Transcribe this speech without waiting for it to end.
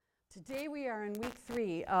Today we are in week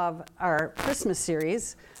 3 of our Christmas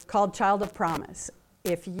series called Child of Promise.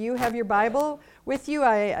 If you have your Bible with you,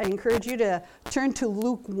 I encourage you to turn to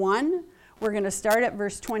Luke 1. We're going to start at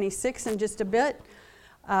verse 26 in just a bit.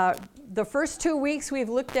 The first 2 weeks we've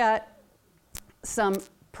looked at some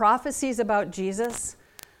prophecies about Jesus,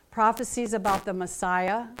 prophecies about the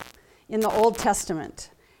Messiah in the Old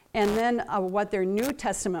Testament, and then what their New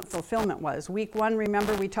Testament fulfillment was. Week 1,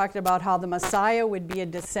 remember, we talked about how the Messiah would be a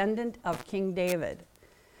descendant of King David.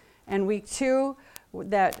 And week 2,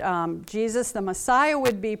 that Jesus, the Messiah,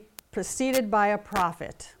 would be preceded by a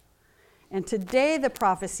prophet. And today the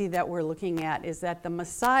prophecy that we're looking at is that the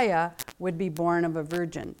Messiah would be born of a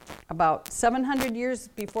virgin. About 700 years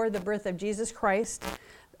before the birth of Jesus Christ,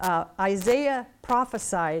 Isaiah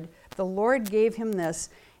prophesied, the Lord gave him this,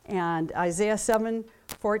 and Isaiah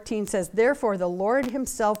 7:14 says, "Therefore the Lord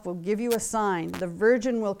himself will give you a sign. The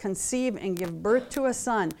virgin will conceive and give birth to a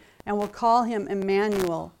son, and will call him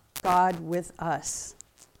Emmanuel, God with us."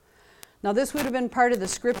 Now this would have been part of the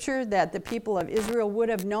scripture that the people of Israel would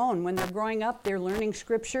have known. When they're growing up, they're learning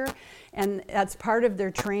scripture, and that's part of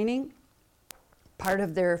their training, part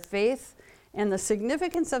of their faith. And the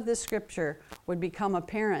significance of this scripture would become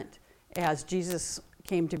apparent as Jesus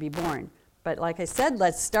came to be born. But like I said,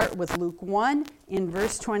 let's start with Luke 1 in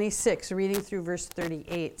verse 26, reading through verse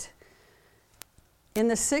 38. In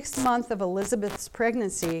the 6th month of Elizabeth's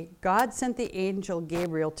pregnancy, God sent the angel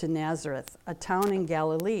Gabriel to Nazareth, a town in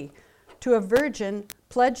Galilee, to a virgin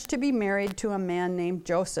pledged to be married to a man named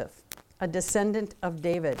Joseph, a descendant of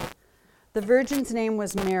David. The virgin's name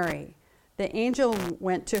was Mary. The angel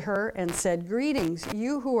went to her and said, "Greetings,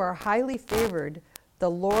 you who are highly favored. The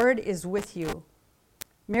Lord is with you."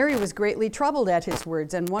 Mary was greatly troubled at his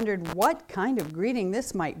words and wondered what kind of greeting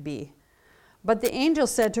this might be. But the angel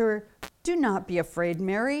said to her, "Do not be afraid,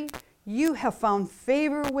 Mary. You have found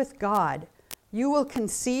favor with God. You will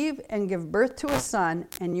conceive and give birth to a son,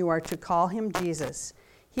 and you are to call him Jesus.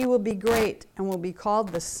 He will be great and will be called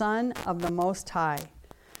the Son of the Most High.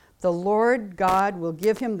 The Lord God will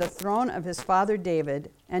give him the throne of his father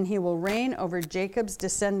David, and he will reign over Jacob's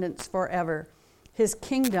descendants forever. His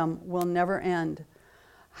kingdom will never end."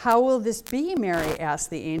 "How will this be?" Mary asked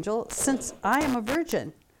the angel, "since I am a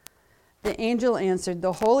virgin?" The angel answered,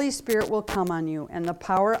 "The Holy Spirit will come on you, and the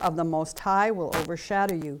power of the Most High will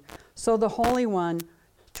overshadow you. So the Holy One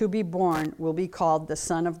to be born will be called the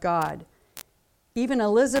Son of God. Even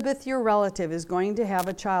Elizabeth, your relative, is going to have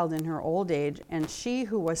a child in her old age, and she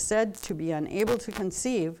who was said to be unable to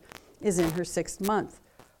conceive is in her 6th month.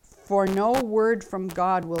 For no word from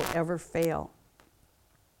God will ever fail."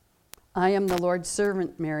 "I am the Lord's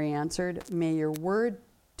servant," Mary answered. "May your word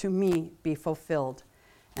to me be fulfilled."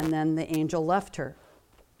 And then the angel left her.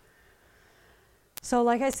 So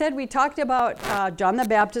like I said, we talked about John the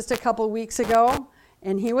Baptist a couple weeks ago,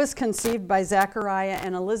 and he was conceived by Zechariah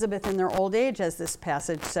and Elizabeth in their old age, as this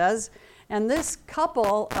passage says. And this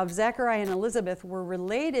couple of Zechariah and Elizabeth were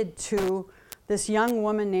related to this young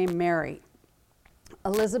woman named Mary.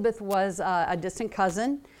 Elizabeth was a distant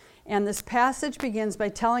cousin. And this passage begins by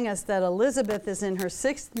telling us that Elizabeth is in her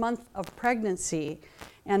 6th month of pregnancy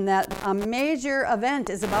and that a major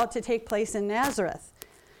event is about to take place in Nazareth.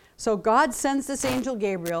 So God sends this angel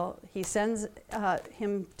Gabriel. He sends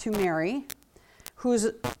him to Mary,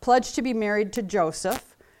 who's pledged to be married to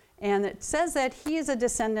Joseph. And it says that he is a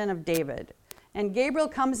descendant of David. And Gabriel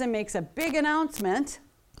comes and makes a big announcement.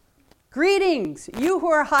 "Greetings, you who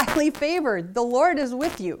are highly favored. The Lord is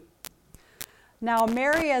with you." Now,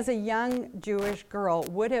 Mary, as a young Jewish girl,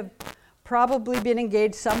 would have probably been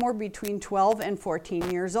engaged somewhere between 12 and 14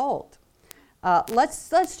 years old. Let's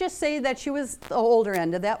just say that she was the older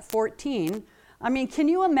end of that, 14. I mean, can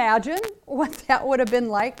you imagine what that would have been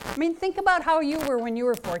like? I mean, think about how you were when you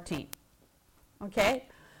were 14, okay?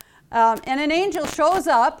 And an angel shows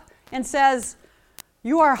up and says,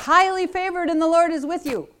 "You are highly favored and the Lord is with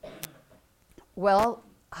you." Well,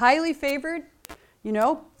 highly favored, you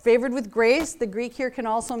know, favored with grace. The Greek here can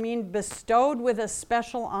also mean bestowed with a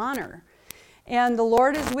special honor. And the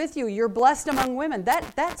Lord is with you. You're blessed among women.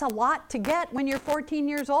 That's a lot to get when you're 14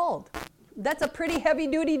 years old. That's a pretty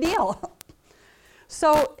heavy-duty deal.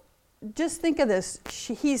 So just think of this.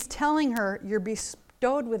 He's telling her you're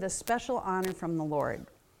bestowed with a special honor from the Lord,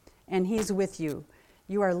 and he's with you.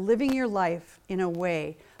 You are living your life in a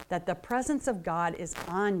way that the presence of God is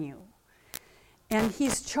on you. And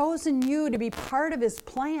he's chosen you to be part of his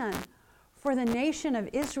plan for the nation of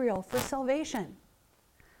Israel for salvation.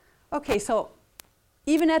 Okay, so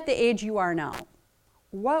even at the age you are now,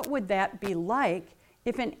 what would that be like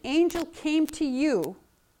if an angel came to you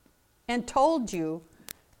and told you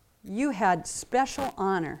you had special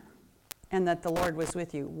honor and that the Lord was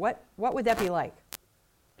with you. What would that be like?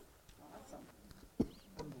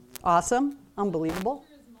 Awesome? Unbelievable?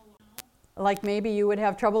 Like maybe you would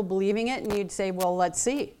have trouble believing it and you'd say, well, let's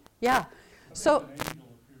see. Yeah. So,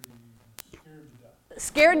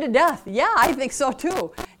 scared to death. Yeah, I think so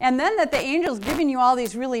too. And then that the angel's giving you all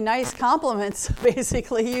these really nice compliments,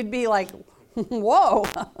 basically, you'd be like, whoa.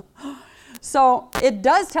 So it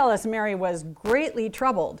does tell us Mary was greatly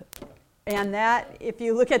troubled. And that, if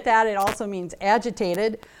you look at that, it also means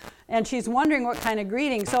agitated. And she's wondering what kind of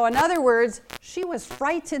greeting. So in other words, she was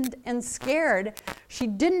frightened and scared. She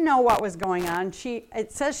didn't know what was going on.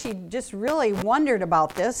 It says she just really wondered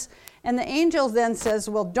about this. And the angel then says,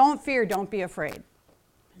 well, don't fear, don't be afraid.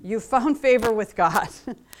 You found favor with God.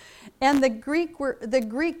 And the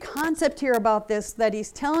Greek concept here about this that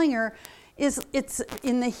he's telling her it's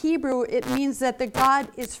in the Hebrew, it means that the God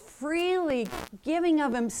is freely giving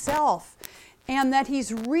of himself and that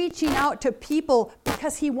he's reaching out to people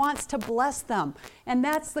because he wants to bless them. And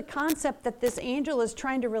that's the concept that this angel is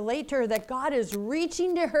trying to relate to her, that God is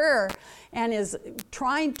reaching to her and is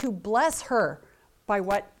trying to bless her by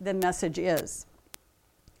what the message is.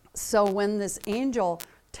 So when this angel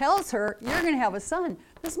tells her, you're going to have a son,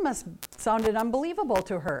 this must have sounded unbelievable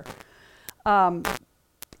to her.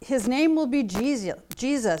 His name will be Jesus,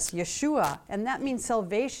 Yeshua, and that means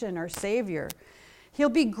salvation or Savior. He'll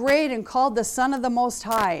be great and called the Son of the Most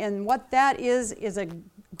High. And what that is a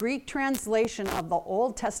Greek translation of the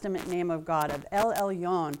Old Testament name of God, of El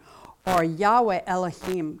Elyon, or Yahweh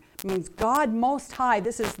Elohim. It means God Most High.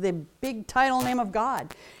 This is the big title name of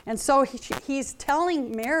God. And so he's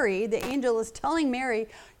telling Mary, the angel is telling Mary,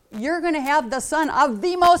 you're going to have the Son of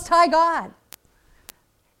the Most High God.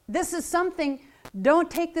 This is something, don't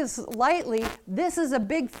take this lightly. This is a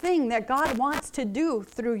big thing that God wants to do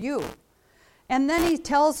through you. And then he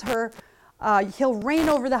tells her he'll reign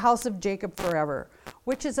over the house of Jacob forever,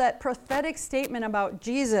 which is that prophetic statement about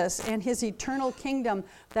Jesus and his eternal kingdom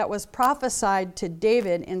that was prophesied to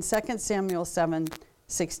David in 2 Samuel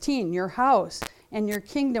 7:16. Your house and your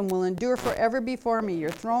kingdom will endure forever before me.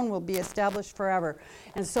 Your throne will be established forever.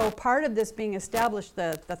 And so part of this being established,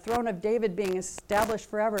 the throne of David being established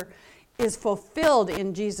forever, is fulfilled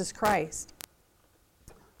in Jesus Christ.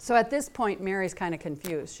 So at this point, Mary's kind of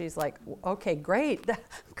confused. She's like, okay, great,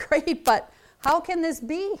 but how can this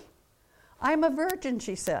be? I'm a virgin,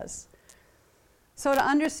 she says. So to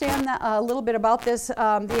understand that, a little bit about this,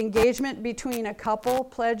 the engagement between a couple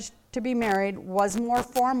pledged to be married was more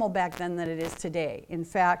formal back then than it is today. In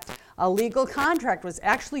fact, a legal contract was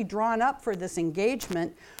actually drawn up for this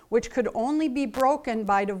engagement, which could only be broken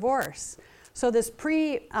by divorce. So this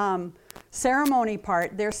pre-ceremony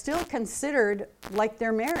part, they're still considered like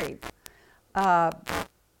they're married. The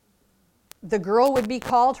girl would be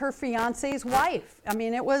called her fiance's wife. I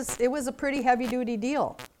mean, it was a pretty heavy-duty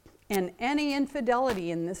deal. And any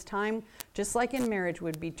infidelity in this time, just like in marriage,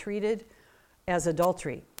 would be treated as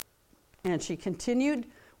adultery. And she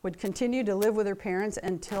would continue to live with her parents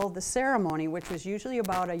until the ceremony, which was usually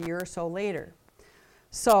about a year or so later.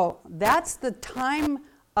 So that's the time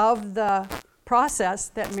of the process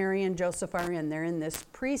that Mary and Joseph are in. They're in this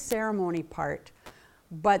pre-ceremony part,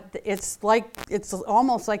 but it's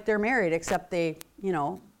almost like they're married, except they're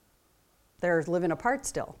living apart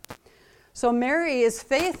still. So Mary is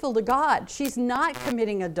faithful to God. She's not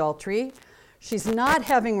committing adultery. She's not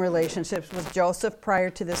having relationships with Joseph prior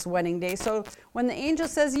to this wedding day. So when the angel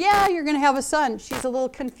says, yeah, you're going to have a son, she's a little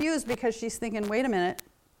confused because she's thinking, wait a minute,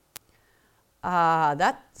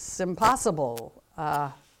 that's impossible.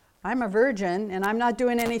 I'm a virgin and I'm not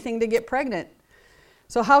doing anything to get pregnant.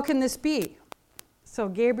 So how can this be? So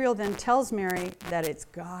Gabriel then tells Mary that it's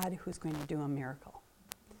God who's going to do a miracle.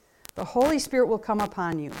 The Holy Spirit will come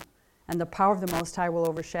upon you and the power of the Most High will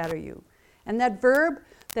overshadow you. And that verb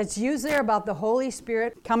that's used there about the Holy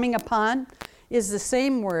Spirit coming upon is the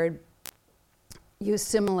same word used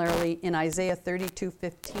similarly in Isaiah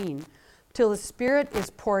 32:15. Till the Spirit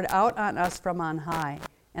is poured out on us from on high,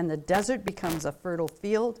 and the desert becomes a fertile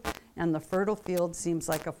field, and the fertile field seems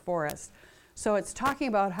like a forest. So it's talking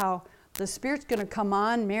about how the Spirit's going to come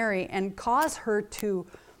on Mary and cause her to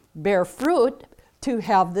bear fruit to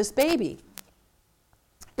have this baby.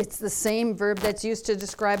 It's the same verb that's used to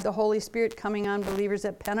describe the Holy Spirit coming on believers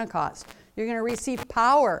at Pentecost. You're going to receive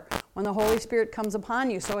power when the Holy Spirit comes upon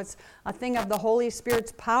you. So it's a thing of the Holy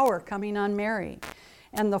Spirit's power coming on Mary.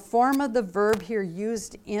 And the form of the verb here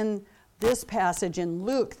used in this passage in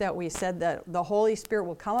Luke that we said that the Holy Spirit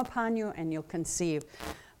will come upon you and you'll conceive.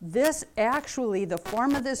 This actually, the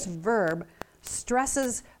form of this verb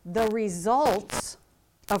stresses the results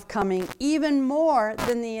of coming even more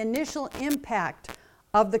than the initial impact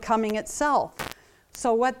of the coming itself.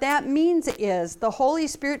 So what that means is the Holy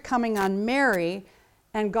Spirit coming on Mary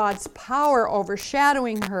and God's power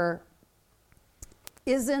overshadowing her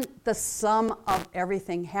isn't the sum of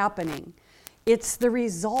everything happening. It's the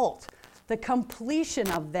result, the completion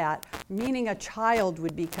of that, meaning a child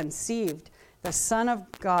would be conceived, the Son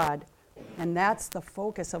of God, and that's the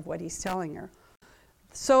focus of what he's telling her.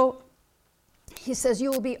 So he says, you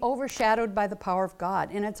will be overshadowed by the power of God.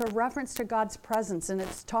 And it's a reference to God's presence. And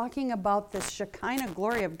it's talking about this Shekinah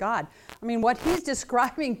glory of God. I mean, what he's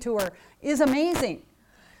describing to her is amazing.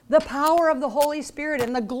 The power of the Holy Spirit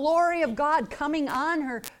and the glory of God coming on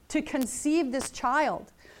her to conceive this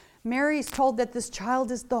child. Mary's told that this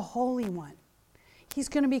child is the Holy One. He's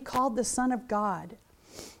going to be called the Son of God.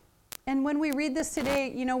 And when we read this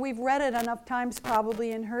today, you know, we've read it enough times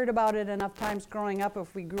probably and heard about it enough times growing up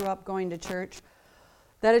if we grew up going to church,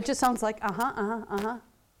 that it just sounds like,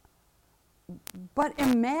 But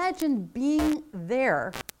imagine being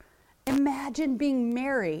there. Imagine being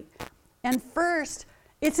Mary. And first,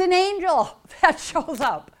 it's an angel that shows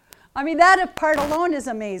up. I mean, that part alone is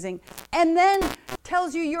amazing. And then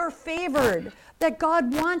tells you you're favored, that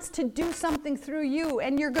God wants to do something through you,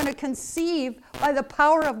 and you're going to conceive by the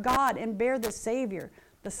power of God and bear the Savior,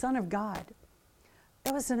 the Son of God.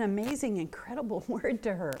 That was an amazing, incredible word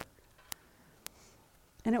to her.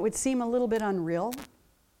 And it would seem a little bit unreal.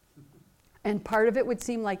 And part of it would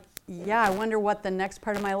seem like, yeah, I wonder what the next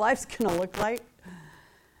part of my life's going to look like.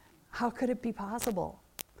 How could it be possible?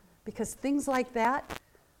 Because things like that,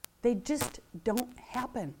 they just don't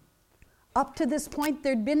happen. Up to this point,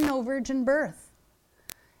 there'd been no virgin birth.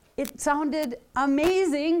 It sounded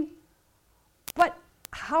amazing, but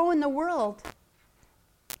how in the world?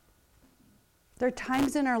 There are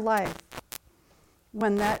times in our life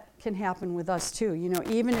when that can happen with us too. You know,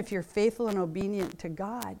 even if you're faithful and obedient to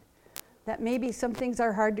God, that maybe some things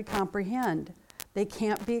are hard to comprehend. They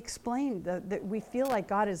can't be explained. That we feel like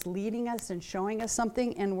God is leading us and showing us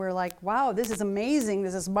something, and we're like, wow, this is amazing,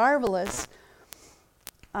 this is marvelous.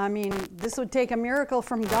 I mean, this would take a miracle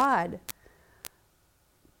from God.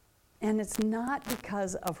 And it's not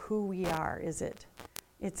because of who we are, is it?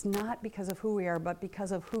 It's not because of who we are, but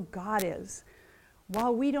because of who God is.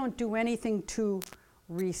 While we don't do anything to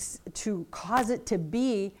cause it to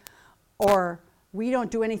be, or we don't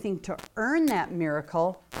do anything to earn that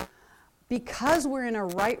miracle, because we're in a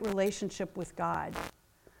right relationship with God,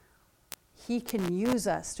 he can use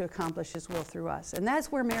us to accomplish his will through us. And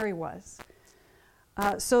that's where Mary was.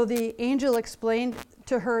 So the angel explained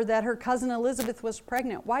to her that her cousin Elizabeth was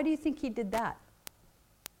pregnant. Why do you think he did that?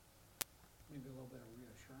 Maybe a little bit of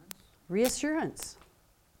reassurance. Reassurance.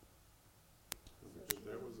 Because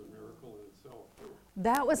that was a miracle in itself.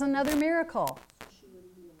 That was another miracle.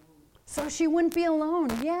 So she wouldn't be alone.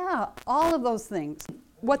 Yeah, all of those things.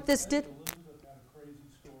 What this did. Elizabeth had a crazy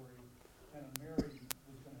story, and Mary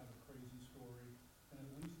was going to have a crazy story, and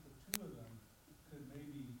at least the two of them could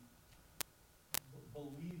maybe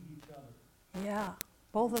believe each other. Yeah,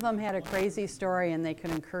 both of them had a crazy story, and they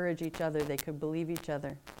could encourage each other. They could believe each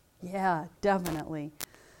other. Yeah, definitely.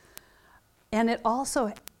 And it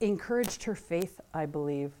also encouraged her faith, I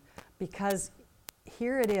believe, because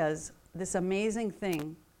here it is, this amazing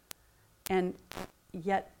thing, and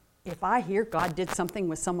yet if I hear God did something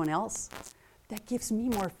with someone else, that gives me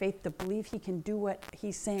more faith to believe he can do what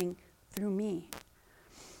he's saying through me.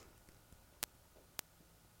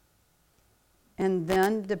 And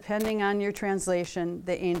then, depending on your translation,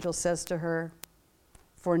 the angel says to her,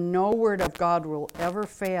 "For no word of God will ever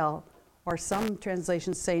fail," or some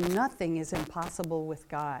translations say, "Nothing is impossible with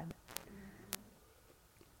God."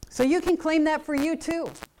 So you can claim that for you too.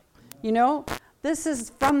 You know, this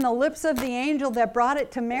is from the lips of the angel that brought it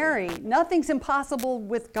to Mary. Nothing's impossible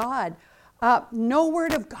with God. No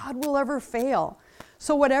word of God will ever fail.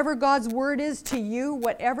 So whatever God's word is to you,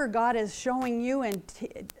 whatever God is showing you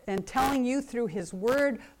and telling you through his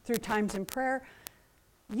word, through times in prayer,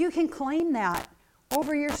 you can claim that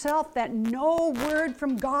over yourself, that no word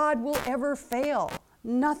from God will ever fail.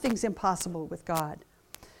 Nothing's impossible with God.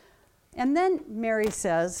 And then Mary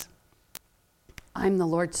says, "I'm the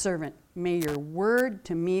Lord's servant. May your word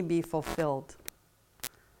to me be fulfilled."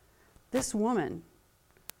 This woman,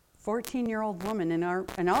 14-year-old woman, in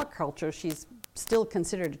our culture, she's still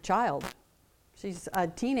considered a child. She's a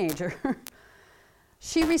teenager.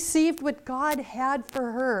 She received what God had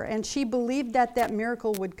for her, and she believed that that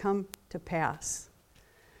miracle would come to pass.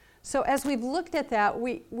 So as we've looked at that,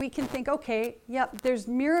 we can think, okay, yep, there's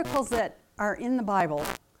miracles that are in the Bible,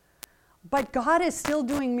 but God is still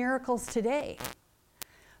doing miracles today.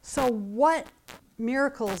 So what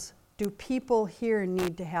miracles do people here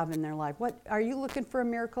need to have in their life? What are you looking for a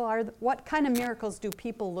miracle? What kind of miracles do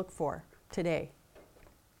people look for today?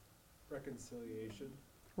 Reconciliation.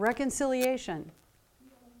 Reconciliation.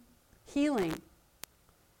 Healing.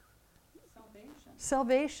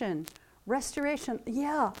 Salvation. Restoration.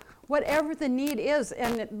 Yeah, whatever the need is,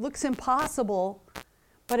 and it looks impossible,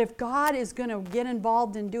 but if God is going to get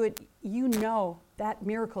involved and do it, you know that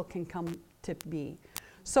miracle can come to be.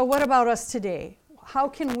 So what about us today? How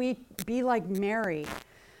can we be like Mary?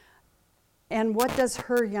 And what does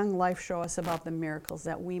her young life show us about the miracles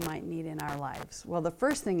that we might need in our lives? Well, the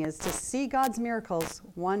first thing is to see God's miracles.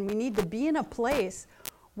 One, we need to be in a place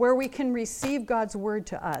where we can receive God's word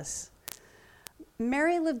to us.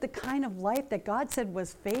 Mary lived the kind of life that God said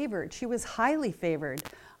was favored. She was highly favored.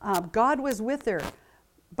 God was with her.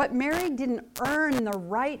 But Mary didn't earn the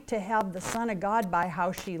right to have the Son of God by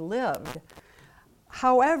how she lived.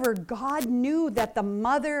 However, God knew that the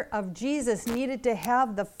mother of Jesus needed to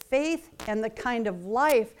have the faith and the kind of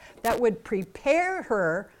life that would prepare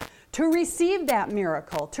her to receive that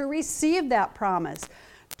miracle, to receive that promise.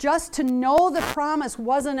 Just to know the promise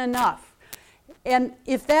wasn't enough. And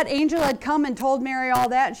if that angel had come and told Mary all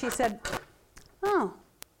that, and she said, oh,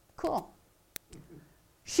 cool.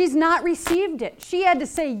 She's not received it. She had to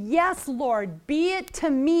say, yes, Lord, be it to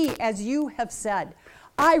me as you have said.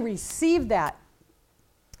 I receive that.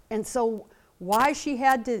 And so why she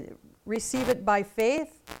had to receive it by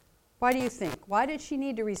faith? Why do you think? Why did she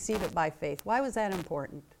need to receive it by faith? Why was that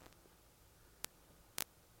important?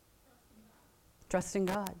 Trusting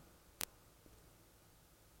God.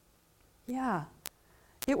 Yeah.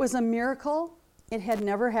 It was a miracle. It had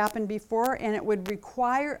never happened before, and it would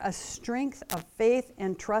require a strength of faith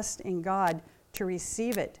and trust in God to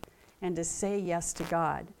receive it and to say yes to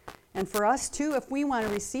God. And for us too, if we want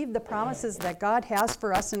to receive the promises that God has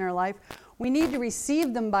for us in our life, we need to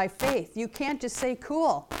receive them by faith. You can't just say,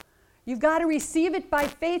 cool. You've got to receive it by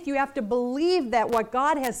faith. You have to believe that what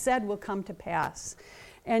God has said will come to pass.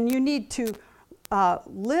 And you need to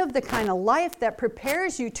live the kind of life that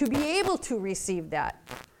prepares you to be able to receive that.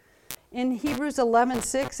 In Hebrews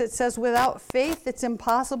 11:6, it says, without faith, it's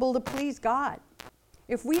impossible to please God.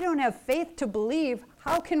 If we don't have faith to believe,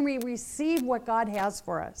 how can we receive what God has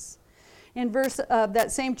for us? In that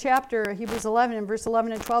same chapter, Hebrews 11, in verse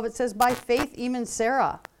 11 and 12, it says, by faith, even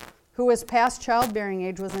Sarah, who was past childbearing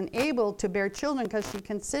age, was unable to bear children because she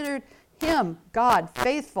considered him, God,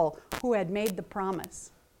 faithful, who had made the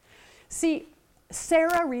promise. See,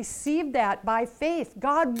 Sarah received that by faith.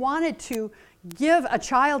 God wanted to give a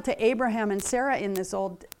child to Abraham and Sarah in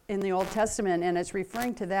the Old Testament, and it's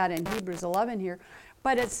referring to that in Hebrews 11 here.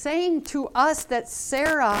 But it's saying to us that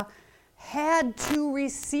Sarah had to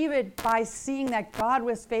receive it by seeing that God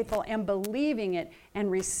was faithful and believing it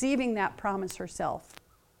and receiving that promise herself.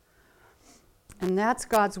 And that's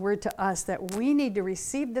God's word to us, that we need to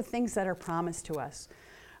receive the things that are promised to us.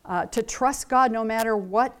 To trust God no matter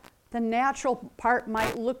what the natural part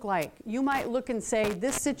might look like. You might look and say,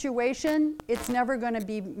 this situation, it's never going to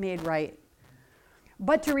be made right.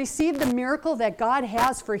 But to receive the miracle that God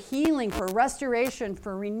has for healing, for restoration,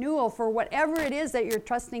 for renewal, for whatever it is that you're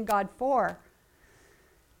trusting God for,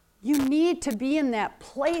 you need to be in that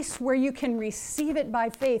place where you can receive it by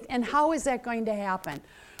faith. And how is that going to happen?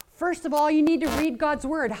 First of all, you need to read God's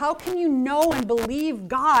word. How can you know and believe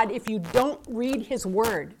God if you don't read his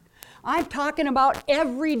word? I'm talking about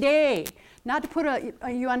every day. Not to put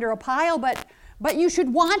you under a pile, but you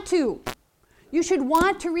should want to. You should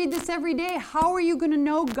want to read this every day. How are you going to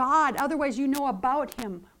know God? Otherwise, you know about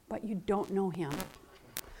him, but you don't know him.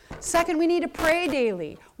 Second, we need to pray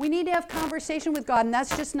daily. We need to have conversation with God, and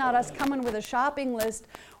that's just not us coming with a shopping list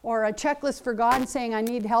or a checklist for God and saying, I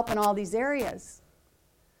need help in all these areas.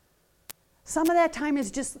 Some of that time is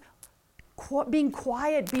just being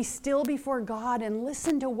quiet, be still before God and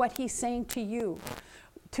listen to what he's saying to you.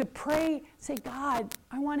 To pray, say, God,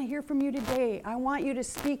 I want to hear from you today. I want you to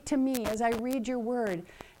speak to me as I read your word.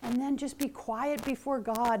 And then just be quiet before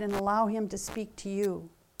God and allow him to speak to you.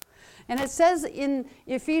 And it says in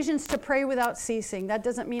Ephesians to pray without ceasing. That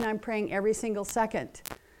doesn't mean I'm praying every single second.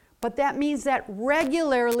 But that means that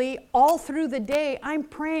regularly, all through the day, I'm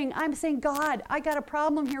praying. I'm saying, God, I got a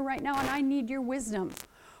problem here right now and I need your wisdom.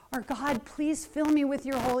 Or God, please fill me with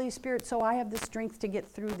your Holy Spirit so I have the strength to get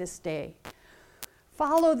through this day.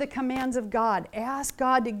 Follow the commands of God. Ask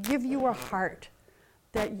God to give you a heart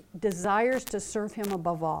that desires to serve him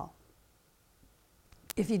above all.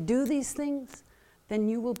 If you do these things, then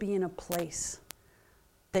you will be in a place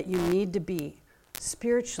that you need to be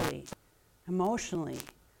spiritually, emotionally,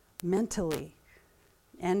 mentally,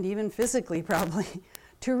 and even physically probably,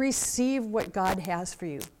 to receive what God has for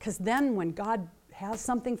you. Because then when God has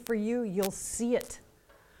something for you, you'll see it.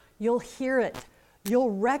 You'll hear it.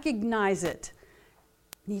 You'll recognize it.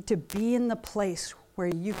 You need to be in the place where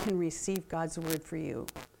you can receive God's word for you.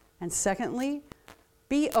 And secondly,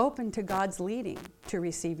 be open to God's leading to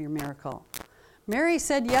receive your miracle. Mary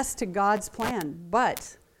said yes to God's plan,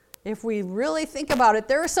 but if we really think about it,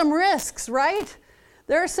 there are some risks, right?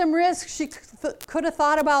 There are some risks she could have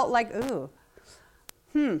thought about, like, ooh,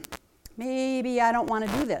 maybe I don't want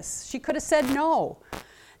to do this. She could have said no.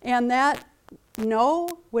 And that no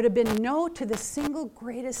would have been no to the single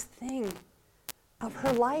greatest thing of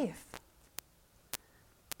her life.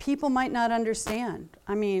 People might not understand.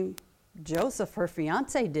 I mean, Joseph, her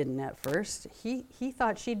fiance, didn't at first. He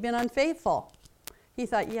thought she'd been unfaithful. He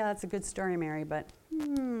thought, yeah, that's a good story, Mary, but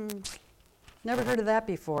never heard of that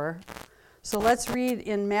before. So let's read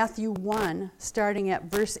in Matthew 1, starting at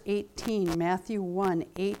verse 18. Matthew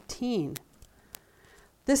 1:18.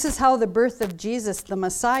 This is how the birth of Jesus, the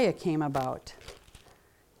Messiah, came about.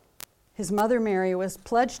 His mother Mary was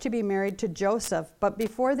pledged to be married to Joseph, but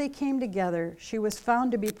before they came together, she was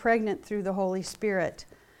found to be pregnant through the Holy Spirit,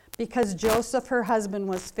 because Joseph, her husband,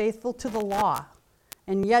 was faithful to the law,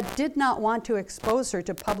 and yet did not want to expose her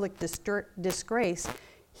to public disgrace.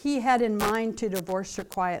 He had in mind to divorce her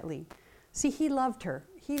quietly. See, he loved her.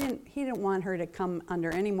 He didn't want her to come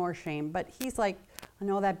under any more shame, but he's like, I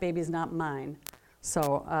know that baby's not mine.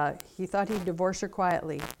 So he thought he'd divorce her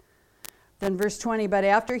quietly. Then verse 20, but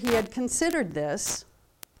after he had considered this,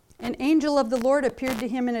 an angel of the Lord appeared to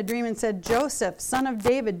him in a dream and said, Joseph, son of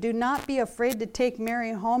David, do not be afraid to take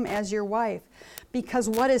Mary home as your wife, because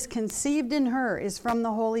what is conceived in her is from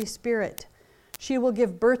the Holy Spirit. She will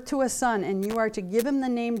give birth to a son, and you are to give him the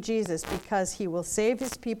name Jesus, because he will save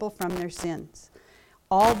his people from their sins.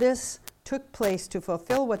 All this took place to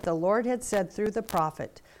fulfill what the Lord had said through the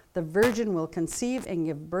prophet. The virgin will conceive and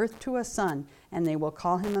give birth to a son, and they will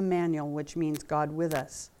call him Emmanuel, which means God with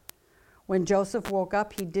us. When Joseph woke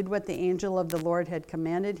up, he did what the angel of the Lord had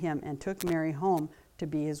commanded him and took Mary home to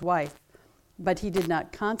be his wife. But he did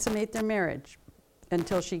not consummate their marriage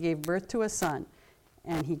until she gave birth to a son,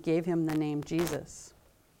 and he gave him the name Jesus.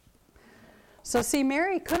 So see,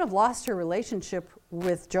 Mary could have lost her relationship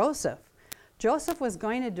with Joseph. Joseph was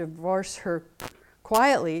going to divorce her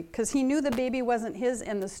quietly because he knew the baby wasn't his,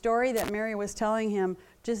 and the story that Mary was telling him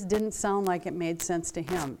just didn't sound like it made sense to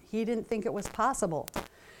him. He didn't think it was possible.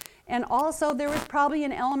 And also there was probably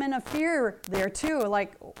an element of fear there too,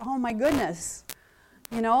 like, oh my goodness,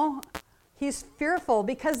 you know, he's fearful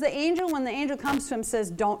because when the angel comes to him,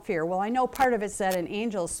 says, don't fear. Well, I know part of it's that an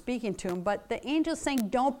angel is speaking to him, but the angel's saying,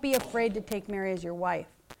 don't be afraid to take Mary as your wife.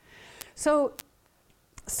 So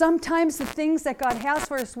sometimes the things that God has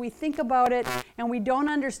for us, we think about it and we don't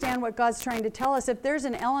understand what God's trying to tell us. If there's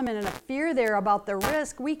an element and a fear there about the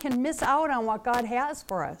risk, we can miss out on what God has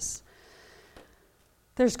for us.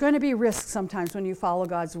 There's going to be risks sometimes when you follow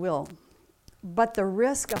God's will, but the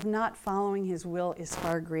risk of not following his will is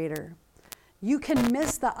far greater. You can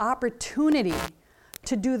miss the opportunity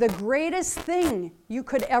to do the greatest thing you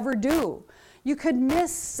could ever do. You could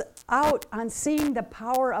miss out on seeing the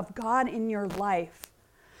power of God in your life.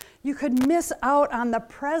 You could miss out on the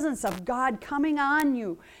presence of God coming on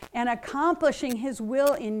you and accomplishing his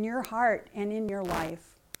will in your heart and in your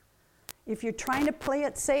life. If you're trying to play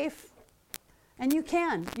it safe, and you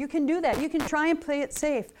can do that. You can try and play it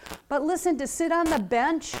safe. But listen, to sit on the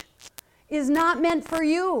bench is not meant for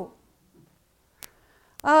you.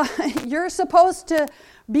 You're supposed to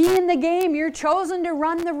be in the game. You're chosen to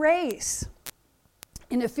run the race.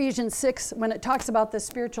 In Ephesians 6, when it talks about the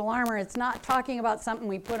spiritual armor, it's not talking about something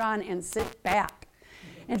we put on and sit back.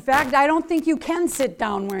 In fact, I don't think you can sit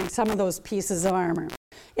down wearing some of those pieces of armor.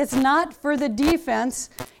 It's not for the defense,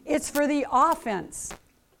 it's for the offense.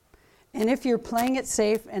 And if you're playing it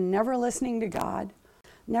safe and never listening to God,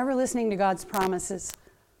 never listening to God's promises,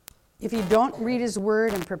 if you don't read his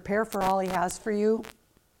word and prepare for all he has for you,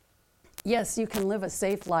 yes, you can live a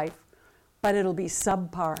safe life, but it'll be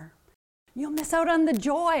subpar. You'll miss out on the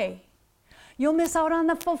joy. You'll miss out on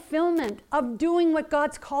the fulfillment of doing what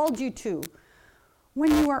God's called you to.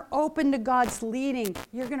 When you are open to God's leading,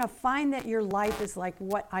 you're going to find that your life is like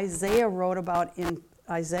what Isaiah wrote about in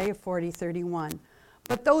Isaiah 40:31.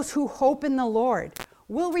 But those who hope in the Lord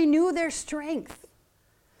will renew their strength.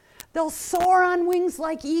 They'll soar on wings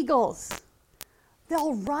like eagles.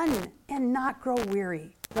 They'll run and not grow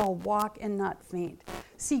weary. They'll walk and not faint.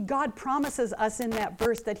 See, God promises us in that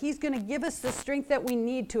verse that he's going to give us the strength that we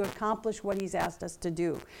need to accomplish what he's asked us to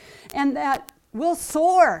do. And that we'll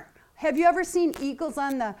soar. Have you ever seen eagles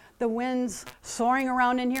on the winds soaring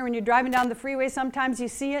around in here? When you're driving down the freeway, sometimes you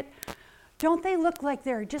see it. Don't they look like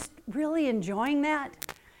they're just really enjoying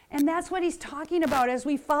that? And that's what he's talking about as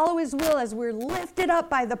we follow his will, as we're lifted up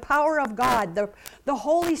by the power of God, the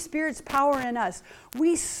Holy Spirit's power in us.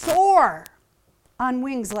 We soar on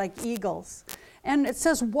wings like eagles. And it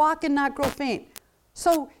says, walk and not grow faint.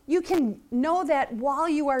 So you can know that while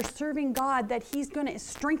you are serving God, that he's going to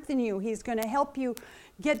strengthen you. He's going to help you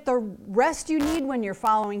get the rest you need when you're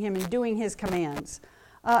following him and doing his commands.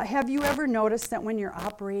 Have you ever noticed that when you're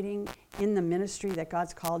operating in the ministry that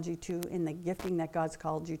God's called you to, in the gifting that God's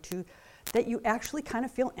called you to, that you actually kind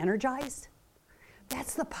of feel energized?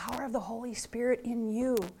 That's the power of the Holy Spirit in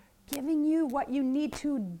you, giving you what you need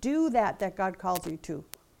to do that God calls you to.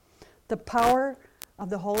 The power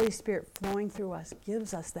of the Holy Spirit flowing through us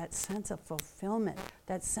gives us that sense of fulfillment,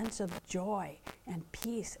 that sense of joy and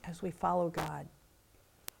peace as we follow God.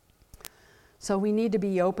 So we need to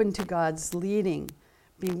be open to God's leading,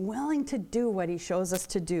 be willing to do what he shows us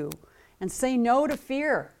to do, and say no to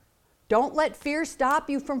fear. Don't let fear stop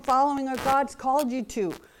you from following what God's called you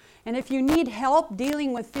to. And if you need help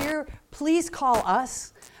dealing with fear, please call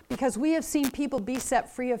us, because we have seen people be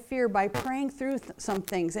set free of fear by praying through some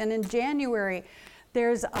things. And in January,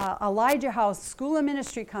 there's Elijah House School of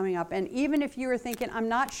Ministry coming up. And even if you were thinking, I'm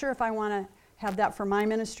not sure if I want to have that for my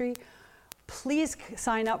ministry, please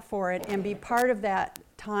sign up for it and be part of that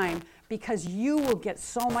time, because you will get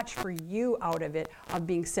so much for you out of it, of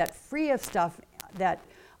being set free of stuff that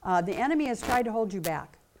the enemy has tried to hold you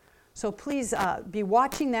back. So please be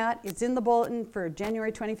watching that. It's in the bulletin for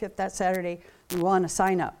January 25th, that Saturday. You want to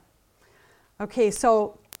sign up. Okay,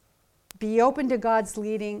 so be open to God's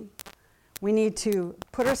leading. We need to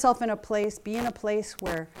put ourselves in a place, be in a place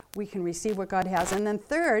where we can receive what God has. And then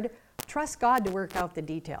third, trust God to work out the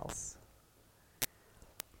details.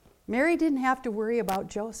 Mary didn't have to worry about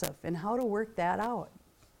Joseph and how to work that out.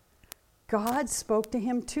 God spoke to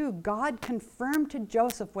him too. God confirmed to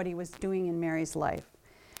Joseph what he was doing in Mary's life.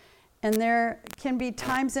 And there can be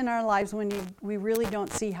times in our lives when we really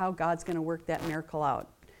don't see how God's going to work that miracle out.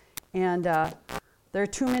 And there are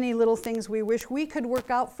too many little things we wish we could work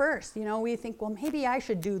out first. You know, we think, well, maybe I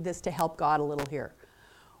should do this to help God a little here.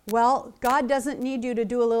 Well, God doesn't need you to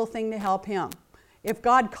do a little thing to help him. If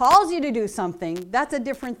God calls you to do something, that's a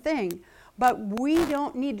different thing. But we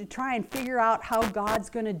don't need to try and figure out how God's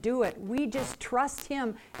going to do it. We just trust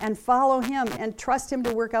him and follow him and trust him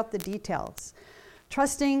to work out the details.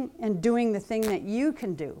 Trusting and doing the thing that you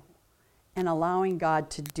can do and allowing God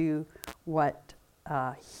to do what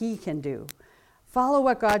he can do. Follow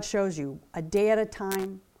what God shows you, a day at a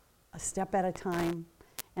time, a step at a time,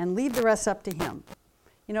 and leave the rest up to him.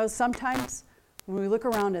 You know, sometimes when we look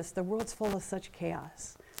around us, the world's full of such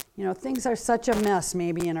chaos. You know, things are such a mess,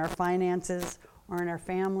 maybe in our finances or in our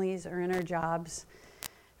families or in our jobs.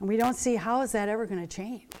 And we don't see how is that ever going to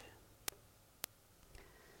change.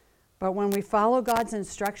 But when we follow God's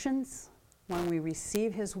instructions, when we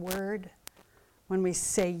receive his word, when we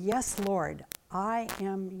say, yes, Lord, I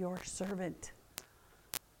am your servant.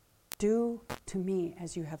 Do to me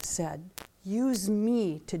as you have said. Use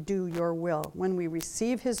me to do your will. When we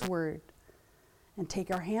receive his word and take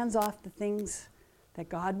our hands off the things that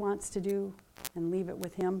God wants to do and leave it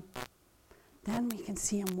with him, then we can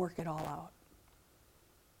see him work it all out.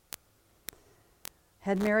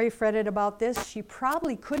 Had Mary fretted about this, she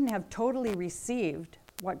probably couldn't have totally received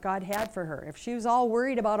what God had for her. If she was all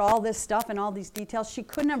worried about all this stuff and all these details, she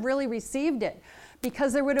couldn't have really received it,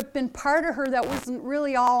 because there would have been part of her that wasn't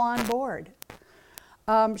really all on board.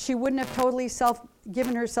 She wouldn't have totally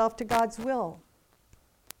given herself to God's will.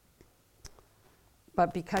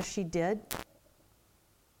 But because she did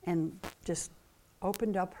and just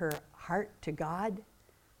opened up her heart to God,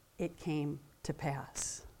 it came to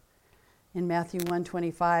pass. In Matthew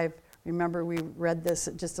 1:25, remember we read this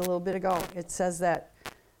just a little bit ago, it says that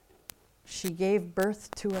she gave birth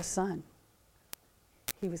to a son.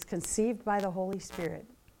 He was conceived by the Holy Spirit,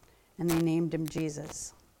 and they named him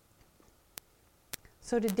Jesus.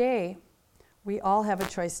 So today, we all have a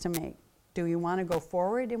choice to make. Do we want to go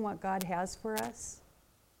forward in what God has for us?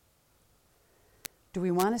 Do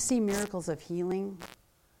we want to see miracles of healing,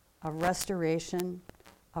 of restoration,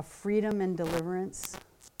 of freedom and deliverance?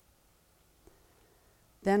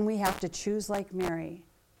 Then we have to choose, like Mary,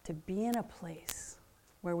 to be in a place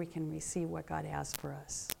where we can receive what God has for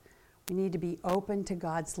us. We need to be open to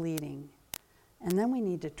God's leading, and then we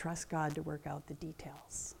need to trust God to work out the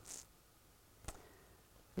details.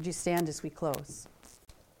 Would you stand as we close?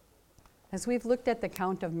 As we've looked at the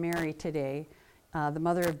count of Mary today, the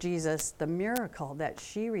mother of Jesus, the miracle that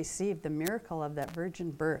she received, the miracle of that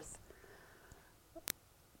virgin birth,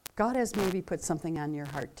 God has maybe put something on your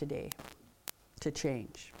heart today to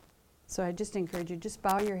change. So I just encourage you, just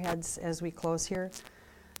bow your heads as we close here.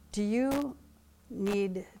 Do you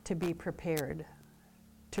need to be prepared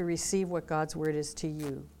to receive what God's word is to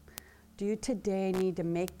you? Do you today need to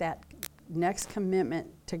make that next commitment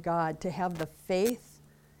to God, to have the faith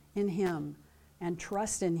in Him and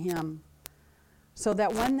trust in Him, so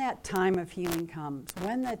that when that time of healing comes,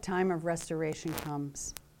 when that time of restoration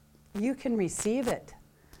comes, you can receive it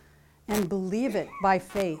and believe it by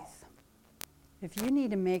faith? If you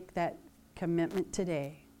need to make that commitment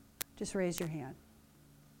today, just raise your hand.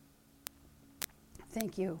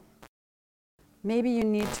 Thank you. Maybe you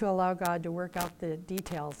need to allow God to work out the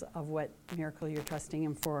details of what miracle you're trusting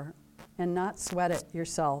Him for and not sweat it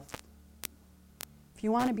yourself. If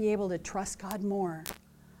you want to be able to trust God more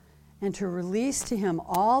and to release to Him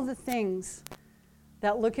all the things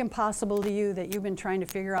that look impossible to you that you've been trying to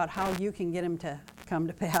figure out how you can get them to come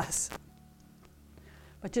to pass.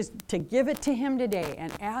 But just to give it to Him today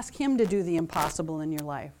and ask Him to do the impossible in your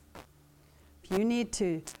life. If you need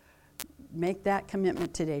to make that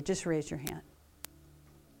commitment today, just raise your hand.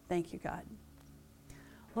 Thank you, God.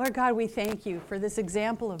 Lord God, we thank you for this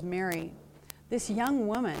example of Mary, this young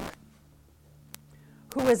woman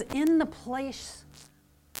who was in the place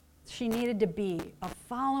she needed to be, of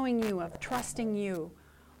following you, of trusting you,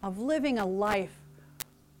 of living a life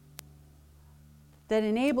that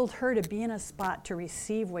enabled her to be in a spot to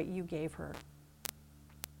receive what you gave her.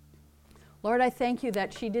 Lord, I thank you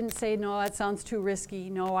that she didn't say, no, that sounds too risky.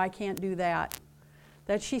 No, I can't do that.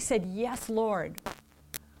 That she said, yes, Lord,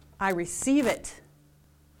 I receive it.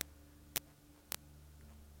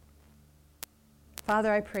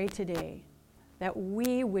 Father, I pray today that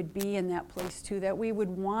we would be in that place too, that we would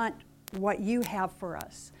want what you have for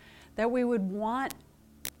us, that we would want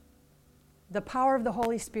the power of the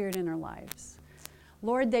Holy Spirit in our lives.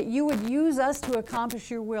 Lord, that you would use us to accomplish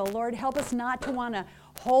your will. Lord, help us not to want to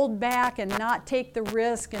hold back and not take the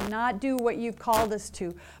risk and not do what you've called us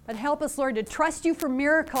to, but help us, Lord, to trust you for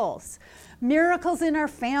miracles. Miracles in our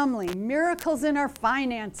family, miracles in our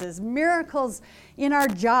finances, miracles in our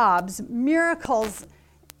jobs, miracles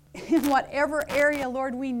in whatever area,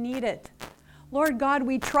 Lord, we need it. Lord God,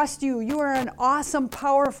 we trust you. You are an awesome,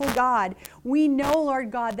 powerful God. We know,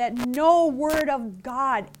 Lord God, that no word of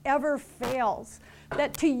God ever fails,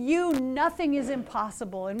 that to you nothing is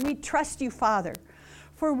impossible. And we trust you, Father,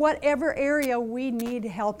 for whatever area we need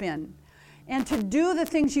help in and to do the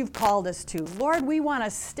things you've called us to. Lord, we want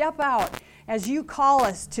to step out as you call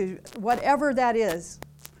us to whatever that is,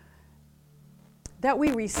 that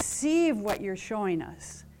we receive what you're showing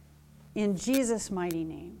us. In Jesus' mighty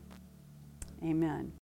name, amen.